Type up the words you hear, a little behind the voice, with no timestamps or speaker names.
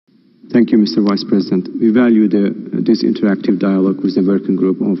Thank you, Mr. Vice President. We value this interactive dialogue with the working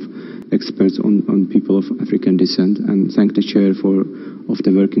group of experts on people of African descent, and thank the chair of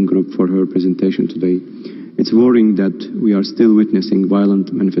the working group for her presentation today. It's worrying that we are still witnessing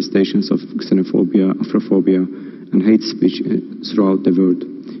violent manifestations of xenophobia, Afrophobia, and hate speech throughout the world.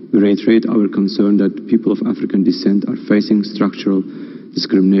 We reiterate our concern that people of African descent are facing structural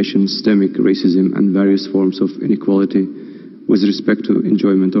discrimination, systemic racism, and various forms of inequality with respect to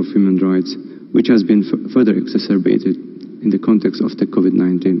enjoyment of human rights, which has been further exacerbated in the context of the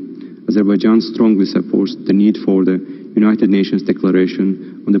COVID-19. Azerbaijan strongly supports the need for the United Nations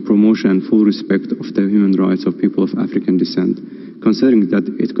Declaration on the promotion and full respect of the human rights of people of African descent, considering that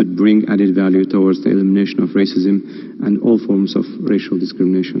it could bring added value towards the elimination of racism and all forms of racial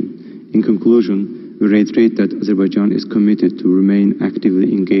discrimination. In conclusion, we reiterate that Azerbaijan is committed to remain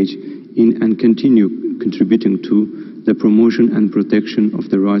actively engaged in and continue contributing to the promotion and protection of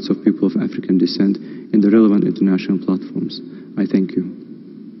the rights of people of African descent in the relevant international platforms. I thank you.